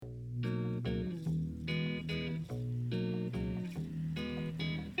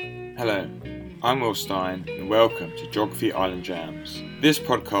Hello, I'm Will Stein and welcome to Geography Island Jams. This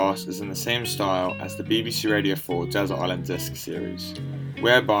podcast is in the same style as the BBC Radio 4 Desert Island Disc series,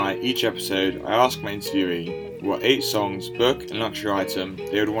 whereby each episode I ask my interviewee what 8 songs, book and luxury item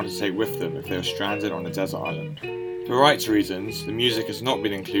they would want to take with them if they were stranded on a desert island. For rights reasons, the music has not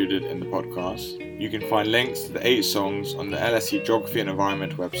been included in the podcast. You can find links to the 8 songs on the LSE Geography and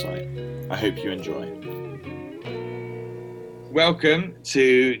Environment website. I hope you enjoy. Welcome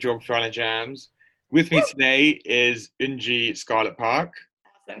to Geography Island Jams. With me today is Unji Scarlett Park.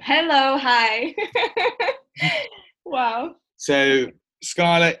 Awesome. Hello, hi. Wow. So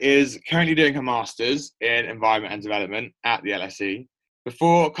Scarlett is currently doing her Masters in Environment and Development at the LSE.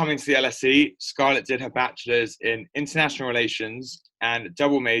 Before coming to the LSE, Scarlett did her Bachelor's in International Relations and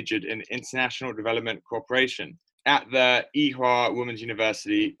double majored in International Development Cooperation at the Ewha Women's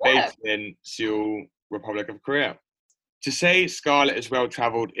University based in Seoul, Republic of Korea. To say Scarlett is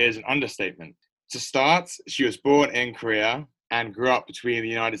well-travelled is an understatement. To start, she was born in Korea and grew up between the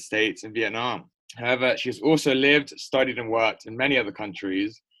United States and Vietnam. However, she has also lived, studied and worked in many other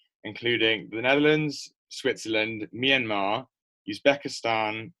countries, including the Netherlands, Switzerland, Myanmar,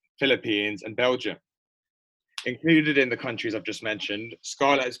 Uzbekistan, Philippines and Belgium. Included in the countries I've just mentioned,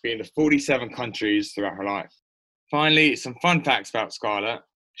 Scarlett has been to 47 countries throughout her life. Finally, some fun facts about Scarlett.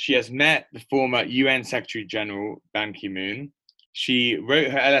 She has met the former UN Secretary General Ban Ki-moon. She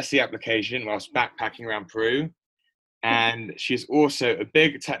wrote her LSE application whilst backpacking around Peru. And she's also a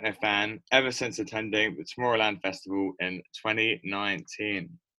big techno fan ever since attending the Tomorrowland Festival in 2019.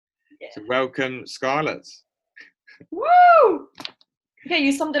 Yeah. So welcome, Scarlett. Woo! Okay,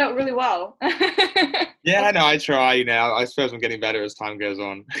 you summed it up really well. Yeah, no, I try. I suppose I'm getting better as time goes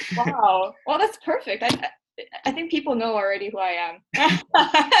on. Wow. Well, that's perfect. I think people know already who I am.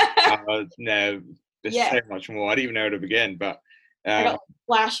 No, there's so much more. I don't even know where to begin, but I got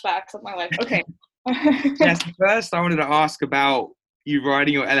flashbacks of my life. Okay. Yes, first I wanted to ask about you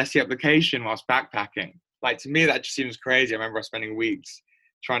writing your LSE application whilst backpacking. Like, to me, that just seems crazy. I remember spending weeks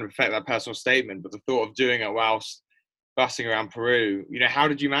trying to perfect that personal statement, but the thought of doing it whilst bussing around Peru, how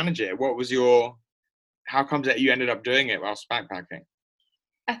did you manage it? How comes that you ended up doing it whilst backpacking?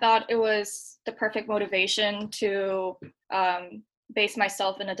 I thought it was the perfect motivation to base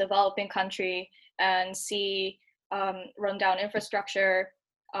myself in a developing country and see rundown infrastructure,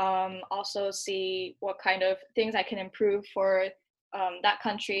 also see what kind of things I can improve for that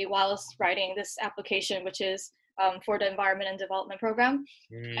country whilst writing this application, which is for the Environment and Development Program.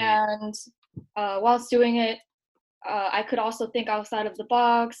 And whilst doing it, I could also think outside of the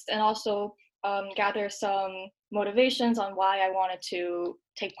box and also gather some motivations on why I wanted to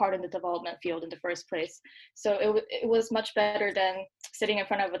take part in the development field in the first place. So it was much better than sitting in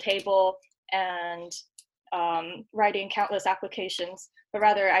front of a table and writing countless applications, but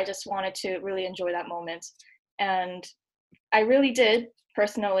rather I just wanted to really enjoy that moment. And I really did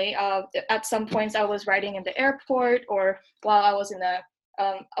personally. At some points I was writing in the airport or while I was in the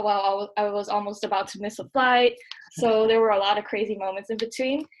I was almost about to miss a flight. So there were a lot of crazy moments in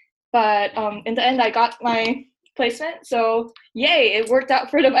between. But in the end, I got my placement. So yay, it worked out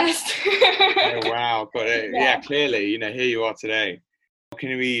for the best. Oh, wow. But yeah, clearly, here you are today.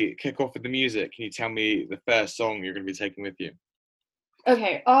 Can we kick off with the music? Can you tell me the first song you're going to be taking with you?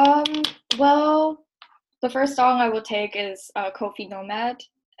 Okay. Well, the first song I will take is Kofi Nomad.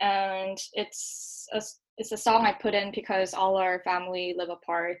 And it's a song I put in because all our family live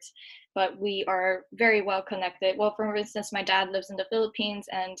apart, but we are very well connected. Well, for instance, my dad lives in the Philippines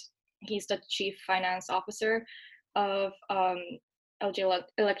and he's the chief finance officer of LG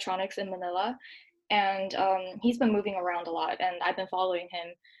Electronics in Manila. And he's been moving around a lot and I've been following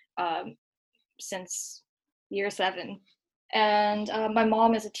him since year 7. And my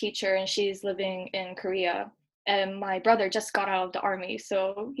mom is a teacher and she's living in Korea. And my brother just got out of the army,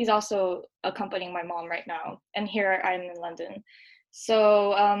 so he's also accompanying my mom right now. And here I'm in London.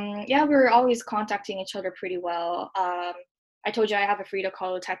 So we're always contacting each other pretty well. I told you I have a Frida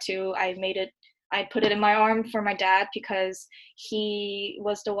Kahlo tattoo. I put it in my arm for my dad because he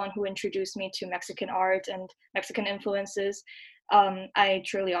was the one who introduced me to Mexican art and Mexican influences. I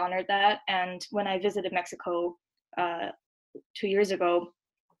truly honored that. And when I visited Mexico 2 years ago,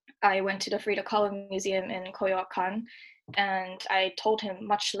 I went to the Frida Kahlo Museum in Coyoacan, and I told him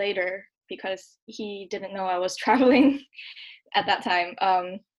much later because he didn't know I was traveling at that time.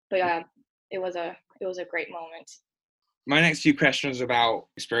 But yeah, it was a great moment. My next few questions are about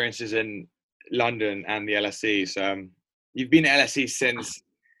experiences in London and the LSE. So you've been at LSE since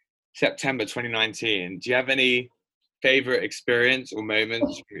September 2019. Do you have any favorite experience or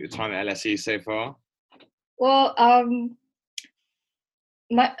moments from your time at LSE so far? Well,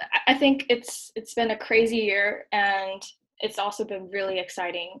 I think it's been a crazy year, and it's also been really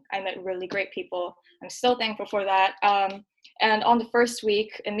exciting. I met really great people. I'm still thankful for that. And on the first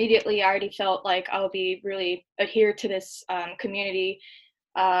week, immediately I already felt like I'll be really adhere to this community.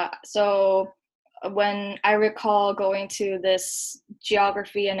 So when I recall going to this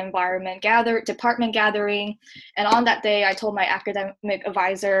geography and environment department gathering, and on that day I told my academic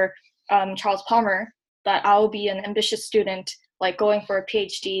advisor, Charles Palmer, that I'll be an ambitious student, like going for a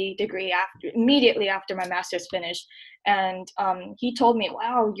PhD degree immediately after my master's finished. And he told me,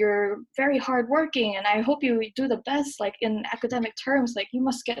 wow, you're very hardworking, and I hope you do the best, like in academic terms, like you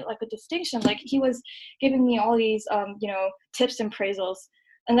must get like a distinction. Like he was giving me all these tips and praisals.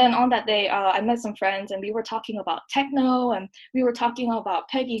 And then on that day, I met some friends, and we were talking about techno, and we were talking about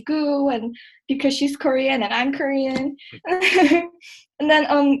Peggy Goo, and because she's Korean and I'm Korean. And then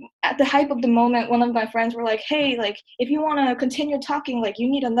at the hype of the moment, one of my friends were like, hey, like if you want to continue talking, like you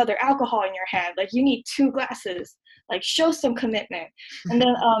need another alcohol in your hand, like you need 2 glasses, like show some commitment. And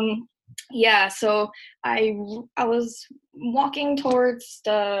then so I was walking towards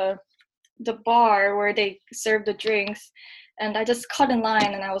the bar where they serve the drinks, and I just cut in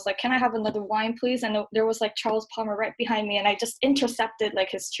line, and I was like, can I have another wine, please? And there was like Charles Palmer right behind me, and I just intercepted like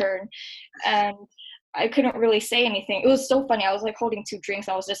his turn, and I couldn't really say anything. It was so funny. I was like holding 2 drinks.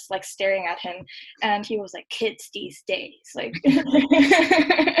 I was just like staring at him, and he was like, kids these days, like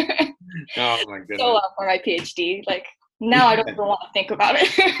Oh my goodness. So up for my PhD. Like now I don't even want to think about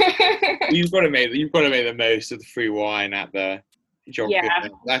it. You've got to make the most of the free wine at the geography.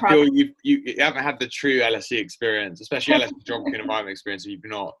 Yeah, I feel you haven't had the true LSE experience, especially LSE geography and environment experience, if you've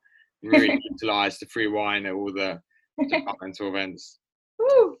not really utilised the free wine at all the departmental events.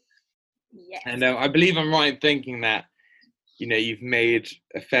 Woo. Yes. And I believe I'm right in thinking that you've made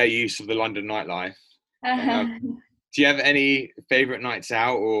a fair use of the London nightlife. Do you have any favourite nights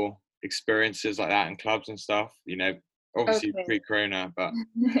out or experiences like that in clubs and stuff? Obviously pre-corona, but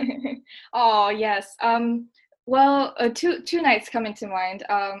oh yes. Well, two nights come into mind.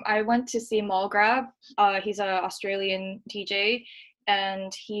 I went to see Mulgrab. He's an Australian DJ,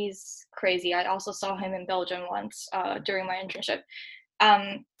 and he's crazy. I also saw him in Belgium once during my internship.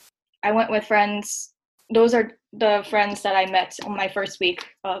 I went with friends. Those are the friends that I met on my first week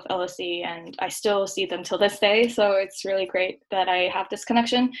of LSE, and I still see them till this day. So it's really great that I have this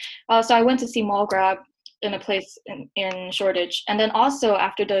connection. So I went to see Mulgrab in a place in Shoreditch. And then also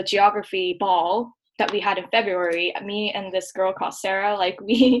after the geography ball that we had in February, me and this girl called Sarah, like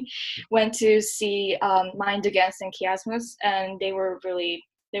we went to see Mind Against and Chiasmus, and they were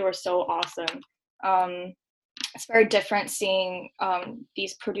so awesome. It's very different seeing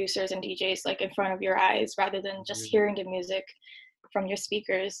these producers and DJs like in front of your eyes rather than just hearing the music from your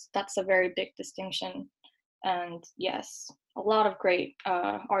speakers. That's a very big distinction. And yes, a lot of great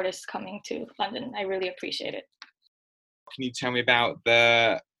artists coming to London. I really appreciate it. Can you tell me about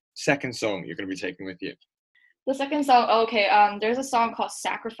the second song you're going to be taking with you? The second song, okay, there's a song called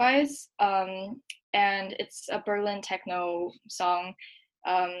Sacrifice, and it's a Berlin techno song.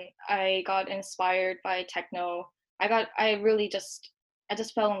 I got inspired by techno. I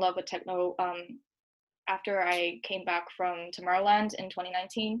just fell in love with techno after I came back from Tomorrowland in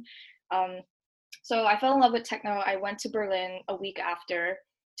 2019. So I fell in love with techno. I went to Berlin a week after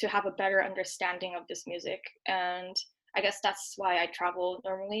to have a better understanding of this music. And I guess that's why I travel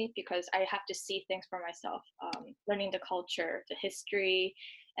normally, because I have to see things for myself, learning the culture, the history,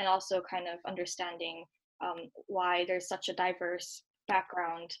 and also kind of understanding why there's such a diverse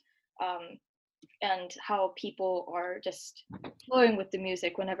background, and how people are just flowing with the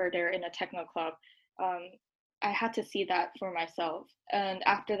music whenever they're in a techno club. I had to see that for myself. And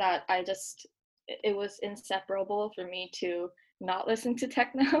after that, it was inseparable for me to not listen to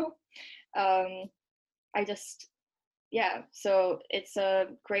techno. So it's a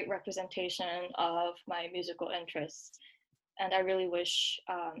great representation of my musical interests. And I really wish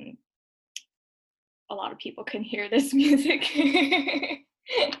a lot of people can hear this music.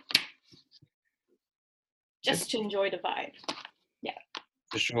 Just to enjoy the vibe. Yeah.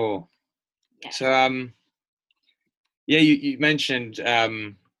 For sure. Yeah. So, you mentioned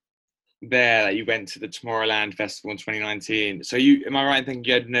there that you went to the Tomorrowland Festival in 2019. So am I right in thinking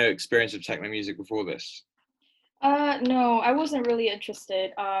you had no experience of techno music before this? No, I wasn't really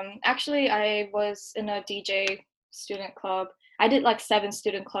interested. Actually, I was in a DJ student club. I did like 7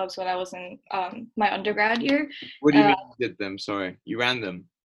 student clubs when I was in my undergrad year. What do you mean you did them? Sorry, you ran them?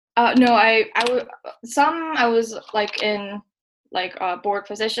 No, I was like in like board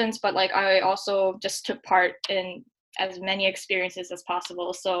positions, but like I also just took part in as many experiences as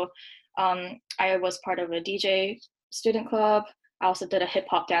possible. So I was part of a DJ student club. I also did a hip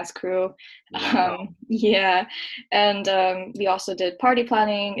hop dance crew. Wow. Yeah, and we also did party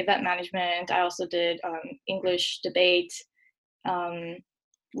planning, event management. I also did English debate. Um,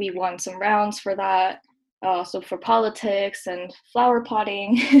 we won some rounds for that. So for politics and flower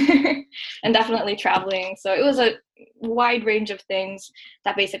potting, and definitely traveling. So it was a wide range of things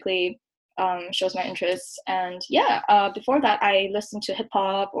that basically shows my interests. And yeah, before that, I listened to hip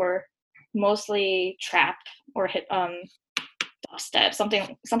hop or mostly trap or hip dubstep,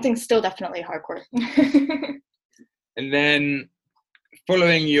 something still definitely hardcore. And then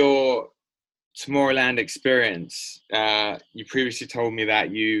following your Tomorrowland experience, you previously told me that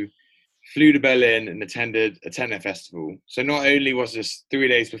you flew to Berlin and attended a techno festival. So not only was this 3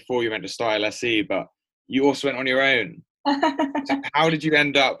 days before you went to start LSE, but you also went on your own. So how did you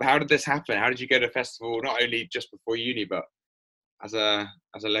end up? How did this happen? How did you go to a festival not only just before uni, but as a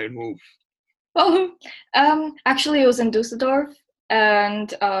lone wolf? Well, actually, it was in Dusseldorf,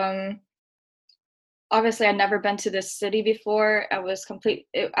 and obviously, I'd never been to this city before. I was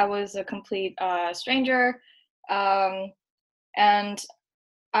a complete stranger, um, and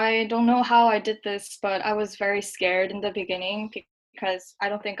I don't know how I did this, but I was very scared in the beginning because I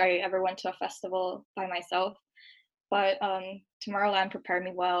don't think I ever went to a festival by myself. But Tomorrowland prepared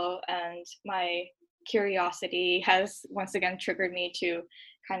me well, and my curiosity has once again triggered me to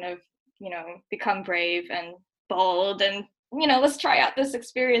kind of, become brave and bold and, let's try out this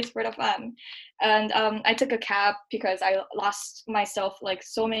experience for the fun. And I took a cab because I lost myself like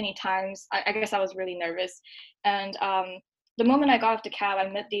so many times. I guess I was really nervous. And the moment I got off the cab, I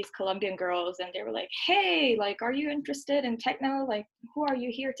met these Colombian girls, and they were like, "Hey, like, are you interested in techno? Like, who are you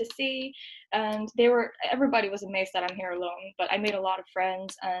here to see?" And everybody was amazed that I'm here alone, but I made a lot of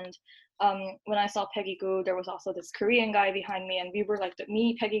friends. And when I saw Peggy Goo, there was also this Korean guy behind me, and we were like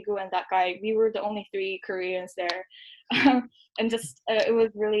me, Peggy Goo, and that guy. We were the only three Koreans there, and just it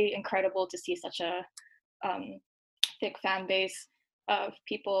was really incredible to see such a um, thick fan base of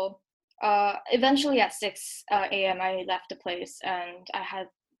people. Eventually, at 6 a.m., I left the place, and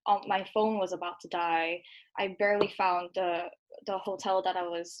my phone was about to die. I barely found the hotel that I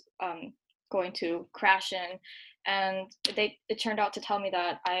was going to crash in, and it turned out to tell me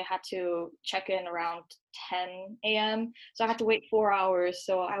that I had to check in around 10 a.m. So I had to wait 4 hours.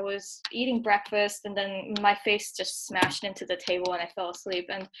 So I was eating breakfast, and then my face just smashed into the table, and I fell asleep.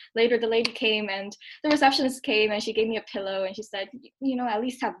 And later, the lady came, and the receptionist came, and she gave me a pillow, and she said, at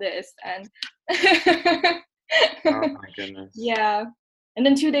least have this. And Oh my goodness. yeah. And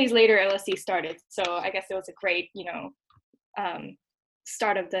then 2 days later, LSE started. So I guess it was a great,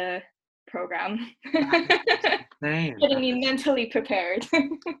 start of the program. Same. Getting me mentally prepared.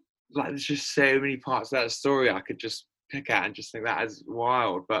 Like there's just so many parts of that story I could just pick at and just think that is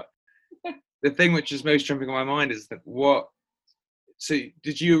wild. But the thing which is most jumping on my mind is that so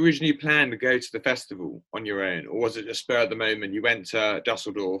did you originally plan to go to the festival on your own, or was it just spur of the moment? You went to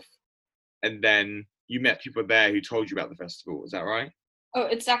Dusseldorf and then you met people there who told you about the festival. Is that right? Oh,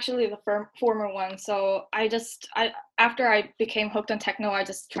 it's actually the former one. So after I became hooked on techno, I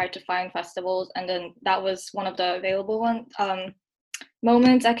just tried to find festivals, and then that was one of the available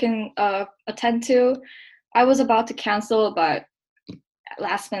moments I can attend to. I was about to cancel, but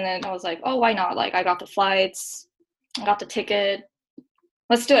last minute I was like, oh, why not? Like, I got the flights, I got the ticket.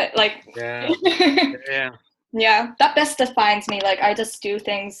 Let's do it. Like, Yeah. Yeah. yeah, that best defines me. Like, I just do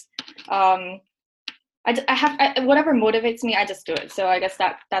things. Whatever motivates me, I just do it. So I guess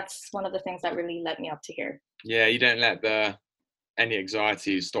that's one of the things that really led me up to here. Yeah, you don't let any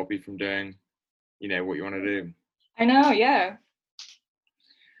anxiety stop you from doing, what you want to do. I know, yeah.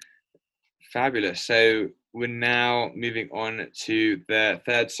 Fabulous. So we're now moving on to the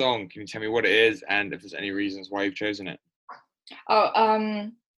third song. Can you tell me what it is and if there's any reasons why you've chosen it? Oh,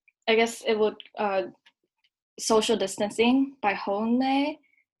 I guess it would Social Distancing by Hone.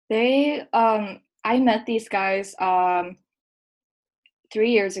 I met these guys 3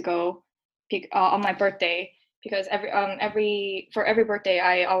 years ago on my birthday, because for every birthday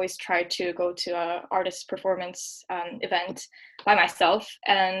I always try to go to a artist performance event by myself,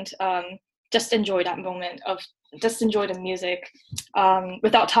 and just enjoy that moment of just enjoy the music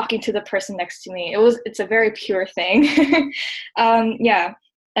without talking to the person next to me. It's a very pure thing. Yeah.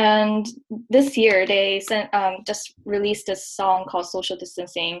 And this year they just released this song called Social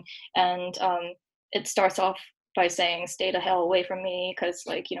Distancing, and it starts off by saying stay the hell away from me, because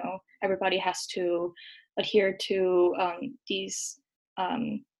everybody has to adhere to these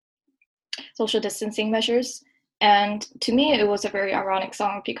social distancing measures. And to me it was a very ironic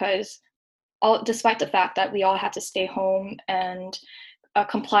song, because despite the fact that we all had to stay home and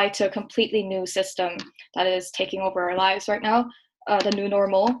comply to a completely new system that is taking over our lives right now, the new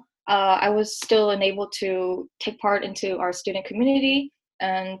normal, I was still enabled to take part into our student community,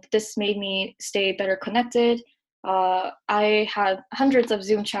 and this made me stay better connected. I had hundreds of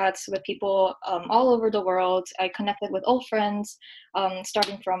Zoom chats with people all over the world. I connected with old friends,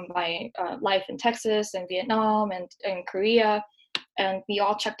 starting from my life in Texas and Vietnam and Korea, and we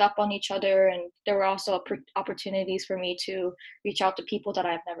all checked up on each other. And there were also opportunities for me to reach out to people that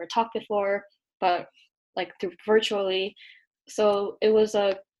I've never talked before, but like through virtually. So it was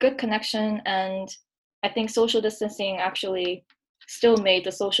a good connection, and I think social distancing actually still made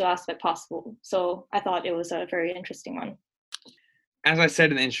the social aspect possible. So I thought it was a very interesting one. As I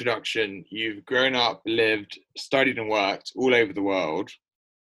said in the introduction, you've grown up, lived, studied, and worked all over the world.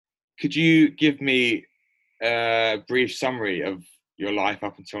 Could you give me a brief summary of your life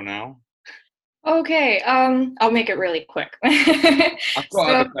up until now? Okay, I'll make it really quick. I've got so,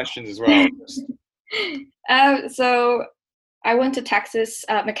 other questions as well. so I went to Texas,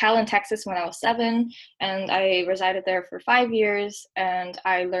 McAllen, Texas, when I was 7, and I resided there for 5 years. And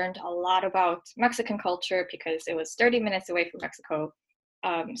I learned a lot about Mexican culture because it was 30 minutes away from Mexico.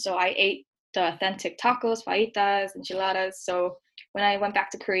 So I ate the authentic tacos, fajitas, enchiladas. So when I went back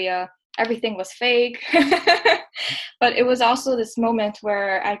to Korea, everything was fake. But it was also this moment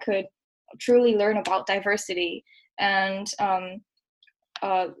where I could truly learn about diversity and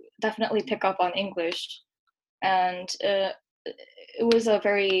definitely pick up on English. And it was a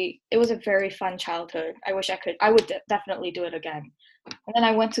very fun childhood. I would definitely do it again. And then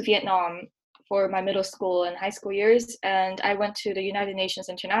I went to Vietnam for my middle school and high school years, and I went to the United Nations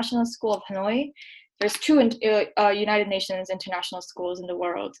International School of Hanoi. There's two United Nations international schools in the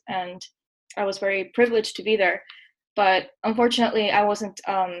world, and I was very privileged to be there. But unfortunately, I wasn't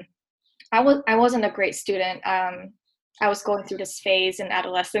a great student. I was going through this phase in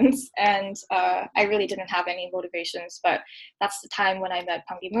adolescence, and I really didn't have any motivations. But that's the time when I met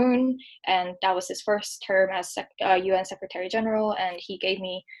Pan Ki-moon, and that was his first term as UN Secretary General, and he gave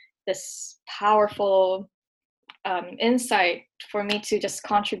me this powerful insight for me to just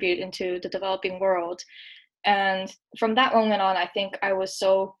contribute into the developing world. And from that moment on, I think I was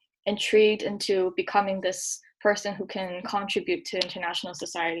so intrigued into becoming this person who can contribute to international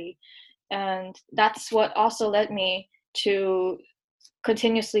society. And that's what also led me to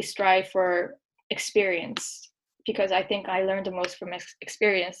continuously strive for experience, because I think I learned the most from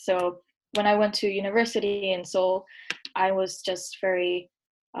experience. So when I went to university in Seoul, I was just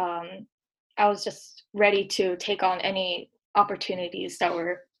I was just ready to take on any opportunities that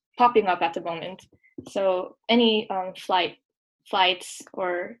were popping up at the moment. So any flights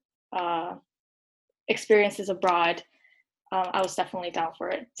or experiences abroad, I was definitely down for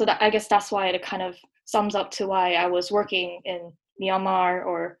it. So I guess that's why it kind of sums up to why I was working in Myanmar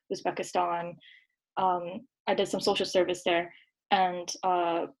or Uzbekistan. I did some social service there and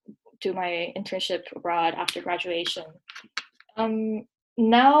do my internship abroad after graduation. Um,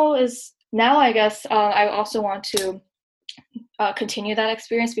 now I guess I also want to continue that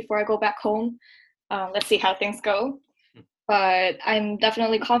experience before I go back home. Let's see how things go. But I'm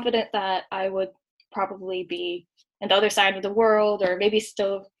definitely confident that I would probably be on the other side of the world, or maybe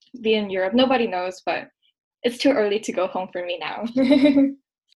still be in Europe. Nobody knows, but it's too early to go home for me now.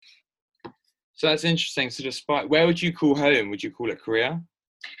 So that's interesting. So despite, where would you call home? Would you call it Korea?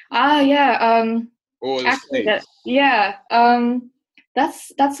 Yeah. Or the Actually, States?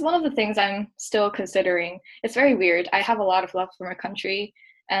 that's one of the things I'm still considering. It's very weird. I have a lot of love for my country,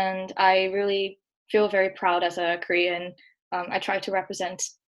 and I really feel very proud as a Korean. I try to represent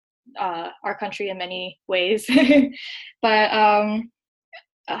our country in many ways, but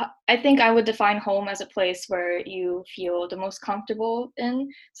I think I would define home as a place where you feel the most comfortable in.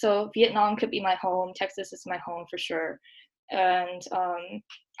 So Vietnam could be my home. Texas is my home for sure. And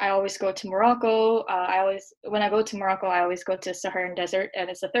I always go to Morocco. When I go to Morocco, I always go to Saharan Desert, and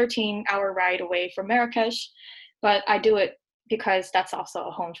it's a 13-hour ride away from Marrakesh. But I do it because that's also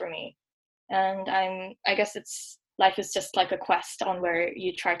a home for me. And I guess life is just like a quest on where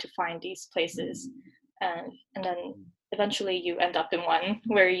you try to find these places, and then eventually you end up in one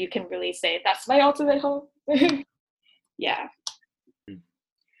where you can really say that's my ultimate home. Yeah.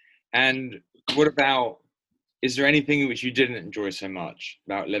 And what about, is there anything which you didn't enjoy so much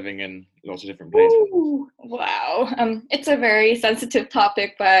about living in lots of different places? Ooh, wow. It's a very sensitive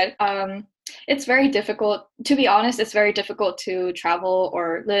topic, but it's very difficult. To be honest, it's very difficult to travel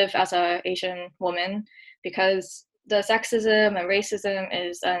or live as an Asian woman, because the sexism and racism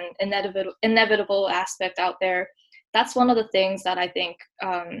is an inevitable aspect out there. That's one of the things that I think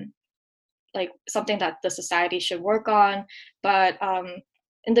like something that the society should work on. But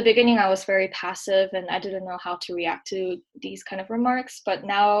in the beginning I was very passive and I didn't know how to react to these kind of remarks, but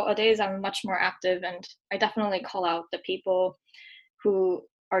nowadays I'm much more active and I definitely call out the people who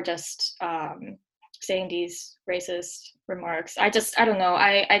are just saying these racist remarks. I don't know.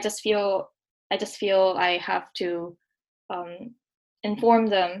 I just feel I have to um, inform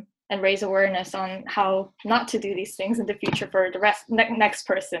them and raise awareness on how not to do these things in the future for the next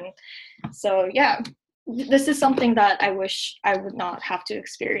person. So yeah, this is something that I wish I would not have to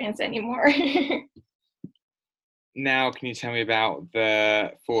experience anymore. Now, can you tell me about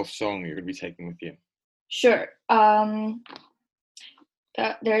the fourth song you're going to be taking with you? Sure.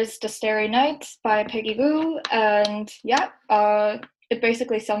 There's The Starry Night by Peggy Gou, and yeah, it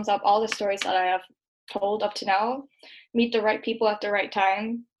basically sums up all the stories that I have told up to now. Meet the right people at the right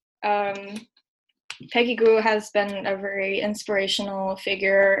time. Peggy Gou has been a very inspirational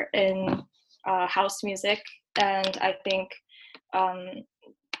figure in house music, and I think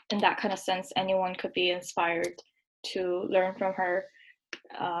in that kind of sense, anyone could be inspired to learn from her.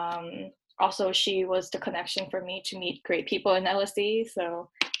 Also, she was the connection for me to meet great people in LSE. So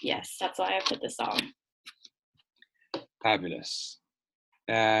yes, that's why I put this song. Fabulous.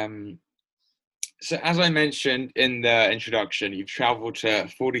 So as I mentioned in the introduction, you've traveled to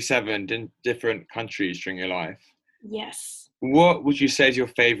 47 different countries during your life. Yes. What would you say is your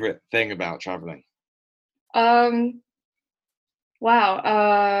favorite thing about traveling? Wow.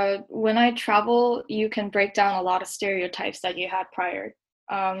 When I travel, you can break down a lot of stereotypes that you had prior.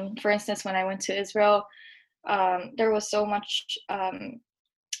 For instance, when I went to Israel, there was so much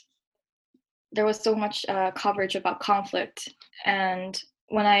coverage about conflict, and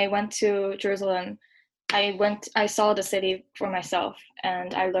when I went to Jerusalem, I saw the city for myself,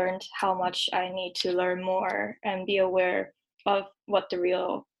 and I learned how much I need to learn more and be aware of what the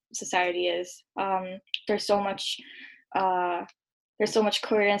real society is. There's so much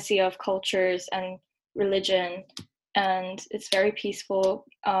coherency of cultures and religion, and it's very peaceful.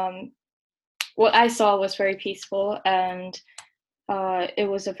 What I saw was very peaceful, and it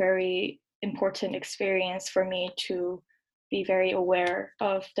was a very important experience for me to be very aware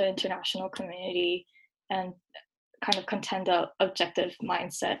of the international community and kind of contend an objective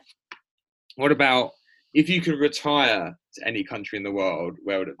mindset. What about if you could retire to any country in the world,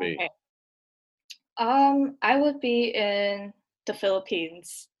 where would it be? Okay. I would be in the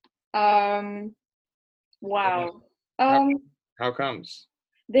Philippines. Wow. How comes?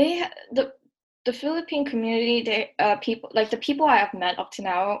 The Philippine community, the people I have met up to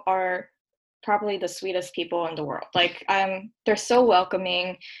now are probably the sweetest people in the world. Like, they're so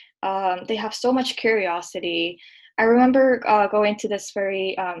welcoming. They have so much curiosity. I remember going to this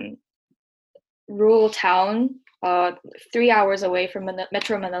very rural town, 3 hours away from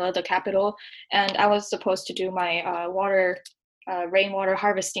Metro Manila, the capital, and I was supposed to do my rainwater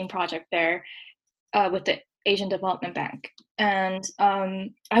harvesting project there with the Asian Development Bank. And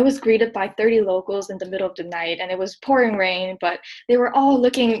I was greeted by 30 locals in the middle of the night, and it was pouring rain, but they were all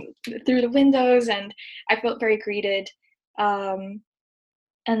looking through the windows, and I felt very greeted. And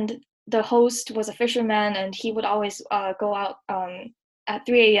the host was a fisherman, and he would always go out at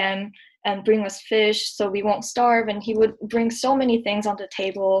 3 a.m. and bring us fish so we won't starve, and he would bring so many things on the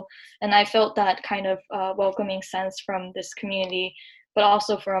table, and I felt that kind of welcoming sense from this community, but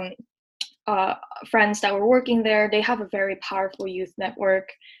also from friends that were working there. They have a very powerful youth network.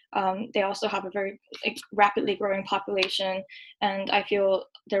 They also have a very rapidly growing population, and I feel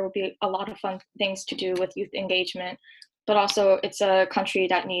there will be a lot of fun things to do with youth engagement. But also, it's a country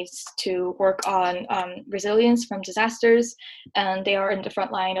that needs to work on resilience from disasters, and they are in the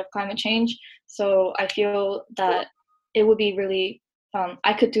front line of climate change. So I feel that it would be really,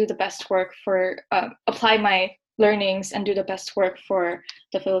 I could do the best work for, apply my learnings and do the best work for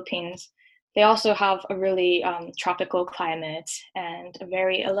the Philippines. They also have a really tropical climate and a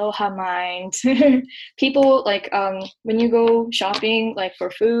very aloha mind. People, like, when you go shopping, like for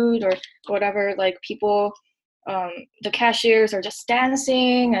food or whatever, like people, the cashiers are just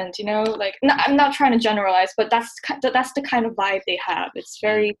dancing, and like, I'm not trying to generalize, but that's the kind of vibe they have. It's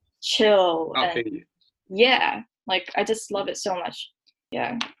very chill. And yeah, like, I just love it so much.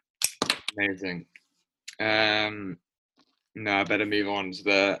 Yeah. Amazing. No, I better move on to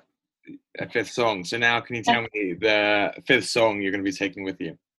the fifth song. So now, can you tell me the fifth song you're going to be taking with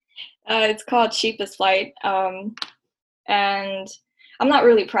you? It's called Cheapest Flight, and I'm not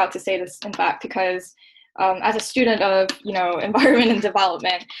really proud to say this, in fact, because as a student of environment and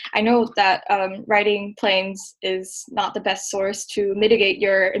development, I know that riding planes is not the best source to mitigate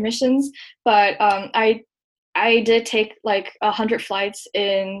your emissions, but I I did take like 100 flights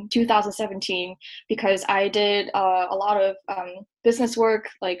in 2017 because I did a lot of business work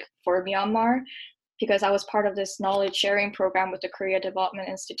like for Myanmar because I was part of this knowledge sharing program with the Korea Development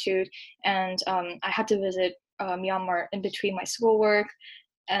Institute, and I had to visit Myanmar in between my schoolwork,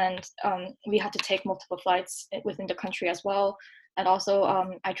 and we had to take multiple flights within the country as well. And also,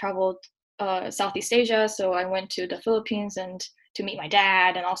 I traveled Southeast Asia, so I went to the Philippines and to meet my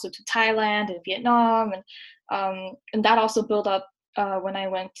dad, and also to Thailand and Vietnam, and that also built up when I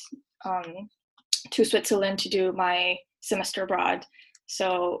went to Switzerland to do my semester abroad.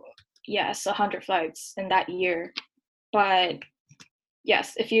 So yes, 100 flights in that year. But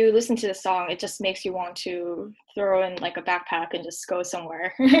yes, if you listen to the song, it just makes you want to throw in like a backpack and just go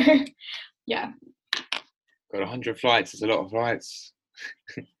somewhere. Yeah. Got 100 flights. It's a lot of flights.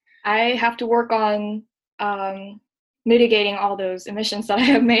 I have to work on mitigating all those emissions that I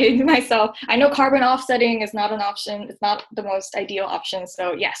have made myself. I know carbon offsetting is not an option. It's not the most ideal option.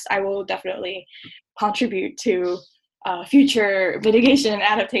 So yes, I will definitely contribute to future mitigation and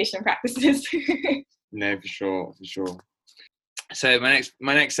adaptation practices. No, for sure, for sure. So my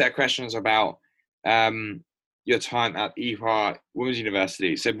next set of questions are about your time at Ewha Women's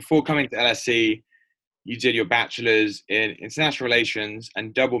University. So before coming to LSE, you did your bachelor's in international relations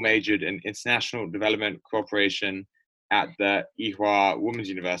and double majored in international development cooperation at the Ewha Women's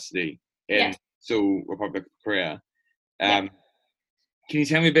University in Yes. Seoul, Republic of Korea. Yeah. Can you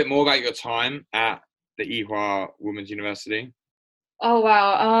tell me a bit more about your time at the Ewha Women's University? Oh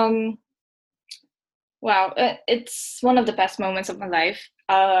wow. Wow, it's one of the best moments of my life.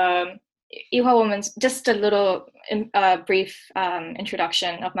 Ewha Women's, just a little brief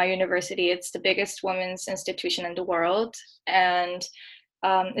introduction of my university. It's the biggest women's institution in the world, and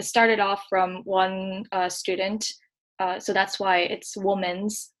it started off from one student, so that's why it's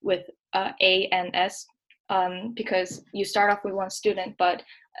women's with A and S, because you start off with one student, but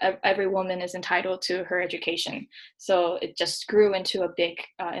every woman is entitled to her education. So it just grew into a big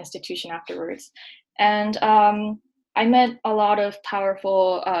institution afterwards. And I met a lot of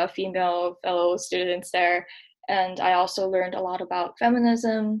powerful female fellow students there, and I also learned a lot about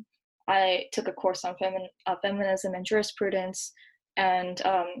feminism. I took a course on feminism and jurisprudence, and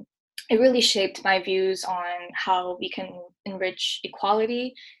it really shaped my views on how we can enrich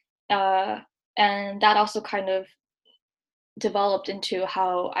equality. And that also kind of developed into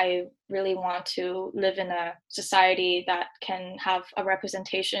how I really want to live in a society that can have a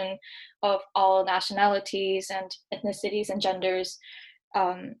representation of all nationalities and ethnicities and genders,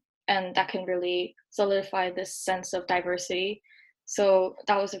 and that can really solidify this sense of diversity. So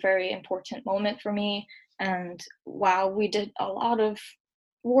that was a very important moment for me. And wow, we did a lot of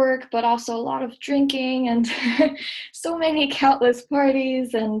work, but also a lot of drinking and so many countless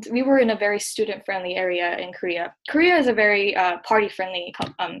parties. And we were in a very student-friendly area in Korea. Korea is a very party-friendly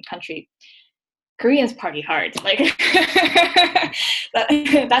country. Koreans party hard, like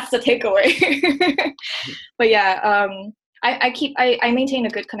that's the takeaway. But yeah, I maintain a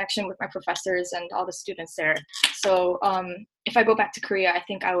good connection with my professors and all the students there. So if I go back to Korea, I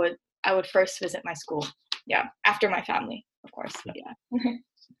think I would first visit my school. Yeah, after my family, of course. But yeah.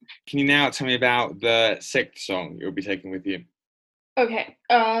 Can you now tell me about the sixth song you'll be taking with you? Okay.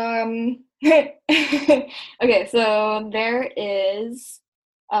 Okay, so there is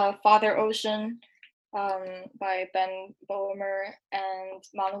Father Ocean by Ben Boemer and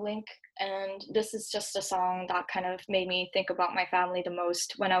Monolink, and this is just a song that kind of made me think about my family the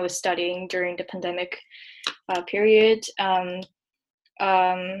most when I was studying during the pandemic period.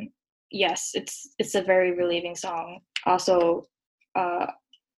 Yes, it's a very relieving song. Also,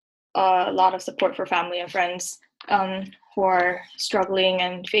 a lot of support for family and friends who are struggling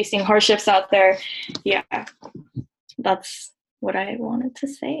and facing hardships out there. Yeah, that's what I wanted to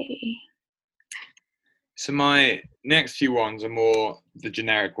say. So my next few ones are more the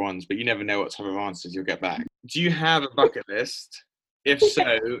generic ones, but you never know what type of answers you'll get back. Do you have a bucket list? If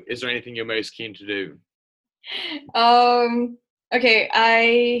so, is there anything you're most keen to do? Okay,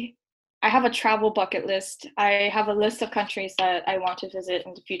 I have a travel bucket list. I have a list of countries that I want to visit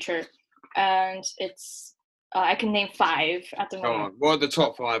in the future, and it's I can name 5 at the Go moment. on. What are the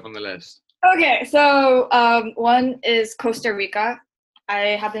top 5 on the list? Okay, so one is Costa Rica.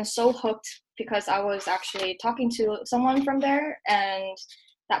 I have been so hooked because I was actually talking to someone from there, and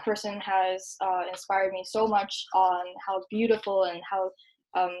that person has inspired me so much on how beautiful and how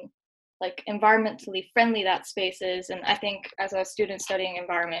like environmentally friendly that space is. And I think as a student studying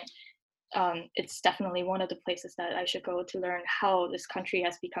environment, it's definitely one of the places that I should go to learn how this country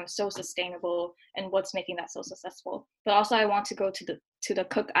has become so sustainable and what's making that so successful. But also, I want to go to the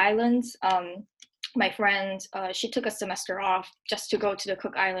Cook Islands. my friend, she took a semester off just to go to the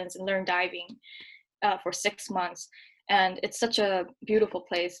Cook Islands and learn diving for 6 months. And it's such a beautiful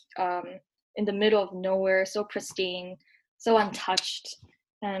place, in the middle of nowhere, so pristine, so untouched.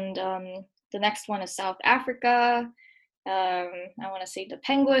 And the next one is South Africa. I want to say the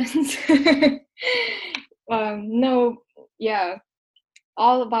penguins. No, yeah,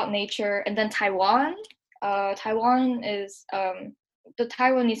 all about nature. And then Taiwan. Taiwan is the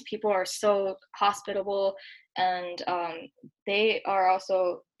Taiwanese people are so hospitable, and they're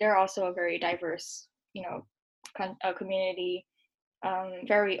also a very diverse, community,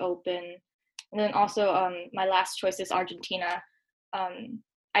 very open. And then also, my last choice is Argentina.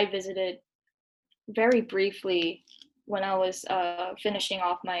 I visited very briefly when I was finishing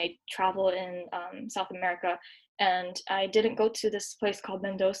off my travel in South America, and I didn't go to this place called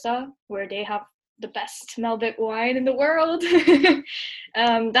Mendoza, where they have the best Malbec wine in the world.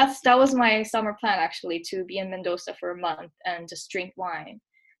 That was my summer plan, actually, to be in Mendoza for a month and just drink wine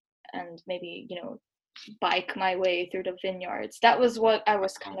and maybe bike my way through the vineyards. That was what I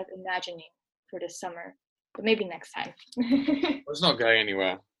was kind of imagining for this summer, but maybe next time. It's not going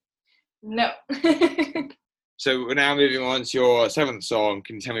anywhere. No. So we're now moving on to your seventh song.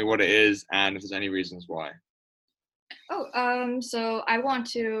 Can you tell me what it is and if there's any reasons why? So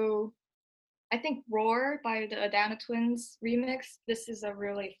I think Roar by the Adana Twins remix. This is a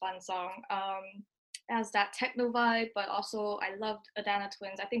really fun song. It has that techno vibe, but also I loved Adana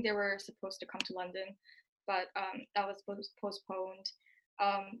Twins. I think they were supposed to come to London, but that was postponed.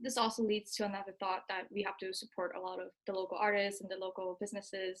 This also leads to another thought that we have to support a lot of the local artists and the local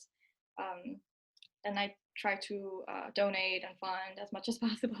businesses. And I try to donate and fund as much as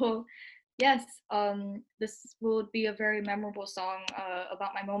possible. Yes, this will be a very memorable song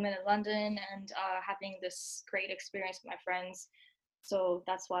about my moment in London and having this great experience with my friends. So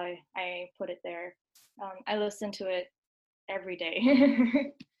that's why I put it there. I listen to it every day.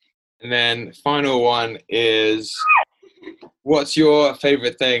 And then final one is, what's your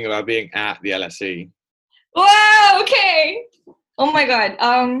favorite thing about being at the LSE? Wow, okay. Oh my God.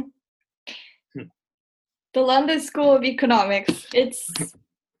 The London School of Economics.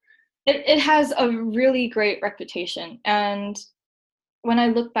 It has a really great reputation, and when I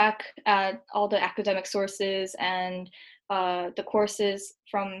look back at all the academic sources and the courses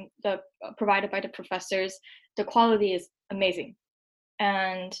provided by the professors, the quality is amazing,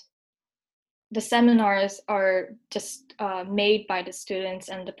 and the seminars are just made by the students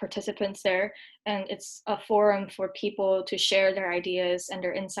and the participants there, and it's a forum for people to share their ideas and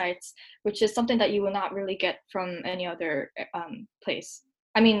their insights, which is something that you will not really get from any other place.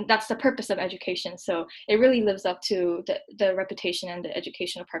 I mean, that's the purpose of education, so it really lives up to the reputation and the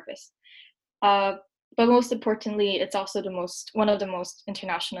educational purpose. But most importantly, it's also one of the most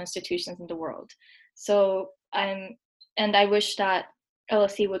international institutions in the world. So I wish that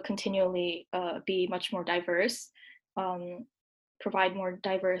LSE would continually be much more diverse, provide more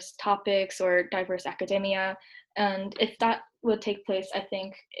diverse topics or diverse academia. And if that would take place, I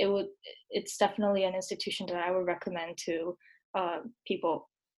think it's definitely an institution that I would recommend to people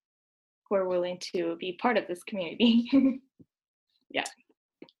who are willing to be part of this community. Yeah.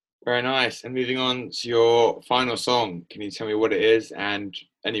 Very nice. And moving on to your final song, can you tell me what it is and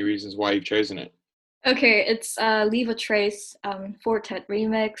any reasons why you've chosen it? Okay, it's Leave a Trace, Fortet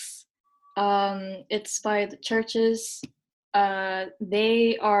remix. It's by the Churches.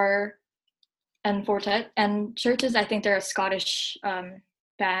 They are, and Fortet, and Churches, I think they're a Scottish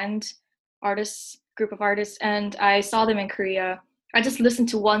group of artists, and I saw them in Korea. I just listened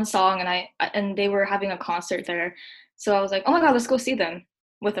to one song, and they were having a concert there. So I was like, oh my God, let's go see them,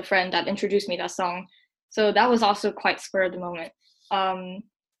 with a friend that introduced me that song. So that was also quite spur of the moment.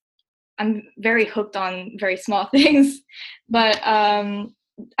 I'm very hooked on very small things, but I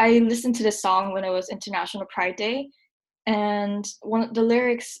listened to this song when it was International Pride Day, and the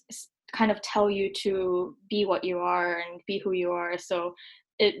lyrics kind of tell you to be what you are and be who you are. So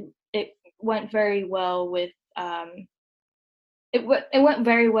it went very well with it went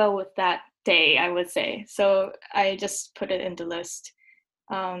very well with that day, I would say. So I just put it in the list.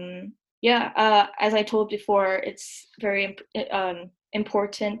 As I told before, it's very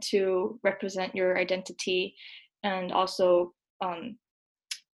important to represent your identity and also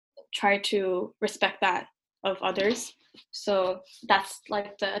try to respect that of others. So that's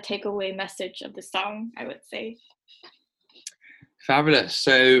like the takeaway message of the song, I would say. Fabulous.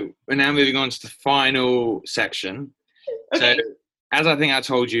 So we're now moving on to the final section. Okay. So as I think I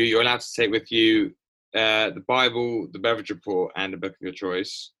told you, you're allowed to take with you the Bible, the beverage report, and a book of your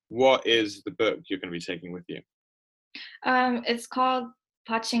choice. What is the book you're going to be taking with you? It's called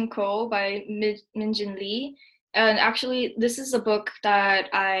Pachinko by Min-Jin Lee. And actually, this is a book that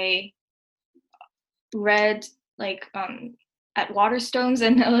I read like at Waterstones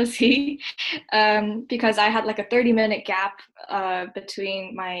and LSE because I had like a 30-minute gap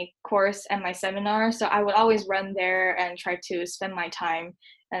between my course and my seminar. So I would always run there and try to spend my time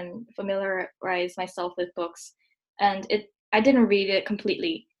and familiarize myself with books. And I didn't read it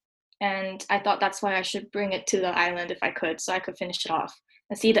completely. And I thought that's why I should bring it to the island if I could, so I could finish it off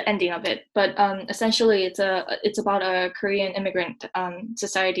and see the ending of it. But essentially, it's about a Korean immigrant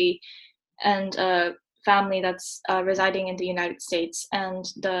society and a family that's residing in the United States, and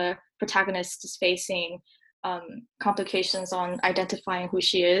the protagonist is facing complications on identifying who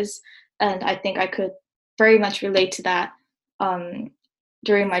she is. And I think I could very much relate to that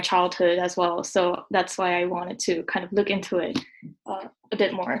during my childhood as well. So that's why I wanted to kind of look into it a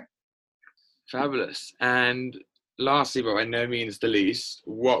bit more. Fabulous. And lastly, but by no means the least,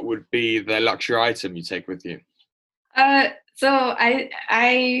 what would be the luxury item you take with you? So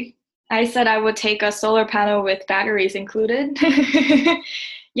I said I would take a solar panel with batteries included.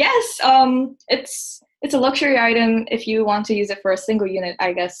 Yes, it's a luxury item if you want to use it for a single unit,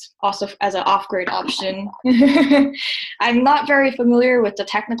 I guess, also as an off-grid option. I'm not very familiar with the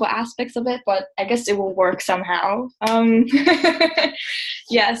technical aspects of it, but I guess it will work somehow.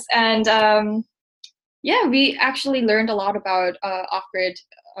 Yes, and yeah, we actually learned a lot about off-grid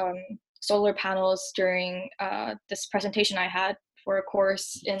solar panels during this presentation I had for a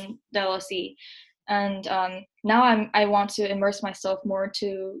course in the LSE. And now I want to immerse myself more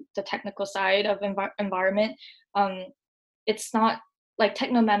to the technical side of environment. It's not like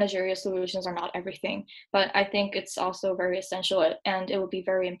techno-managerial solutions are not everything, but I think it's also very essential, and it would be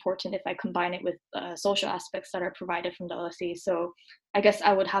very important if I combine it with social aspects that are provided from the LSE. So I guess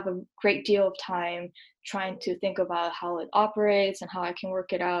I would have a great deal of time trying to think about how it operates and how I can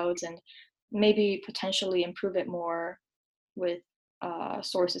work it out, and maybe potentially improve it more with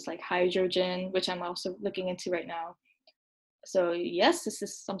sources like hydrogen, which I'm also looking into right now. So yes, this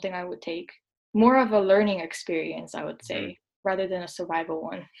is something I would take. More of a learning experience, I would say, rather than a survival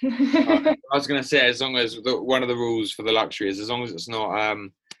one. I was going to say, as long as one of the rules for the luxury is as long as it's not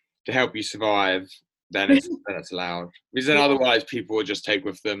to help you survive, then it's allowed. Because then otherwise people will just take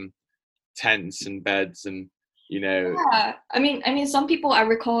with them tents and beds and, you know. Yeah, I mean, some people I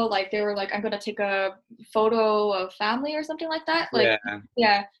recall like they were like, I'm gonna take a photo of family or something like that. Like,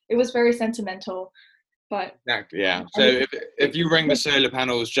 yeah, it was very sentimental. But exactly, yeah. So if you bring the solar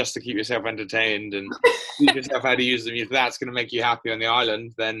panels just to keep yourself entertained and teach yourself how to use them, if that's going to make you happy on the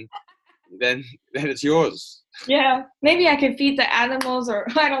island, then it's yours. Yeah, maybe I could feed the animals, or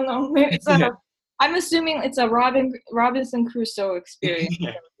I don't know. It's I'm assuming it's a Robinson Crusoe experience.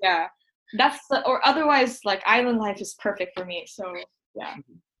 So, yeah, or otherwise, like island life is perfect for me. So yeah.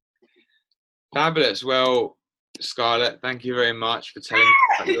 Fabulous. Well, Scarlett, thank you very much for telling me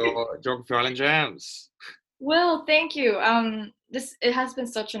about your Geography Island jams. Will, thank you. It has been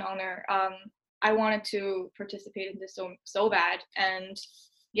such an honor. I wanted to participate in this so bad, and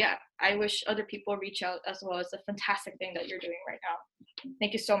yeah, I wish other people reach out as well. It's a fantastic thing that you're doing right now.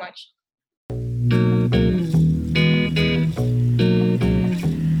 Thank you so much.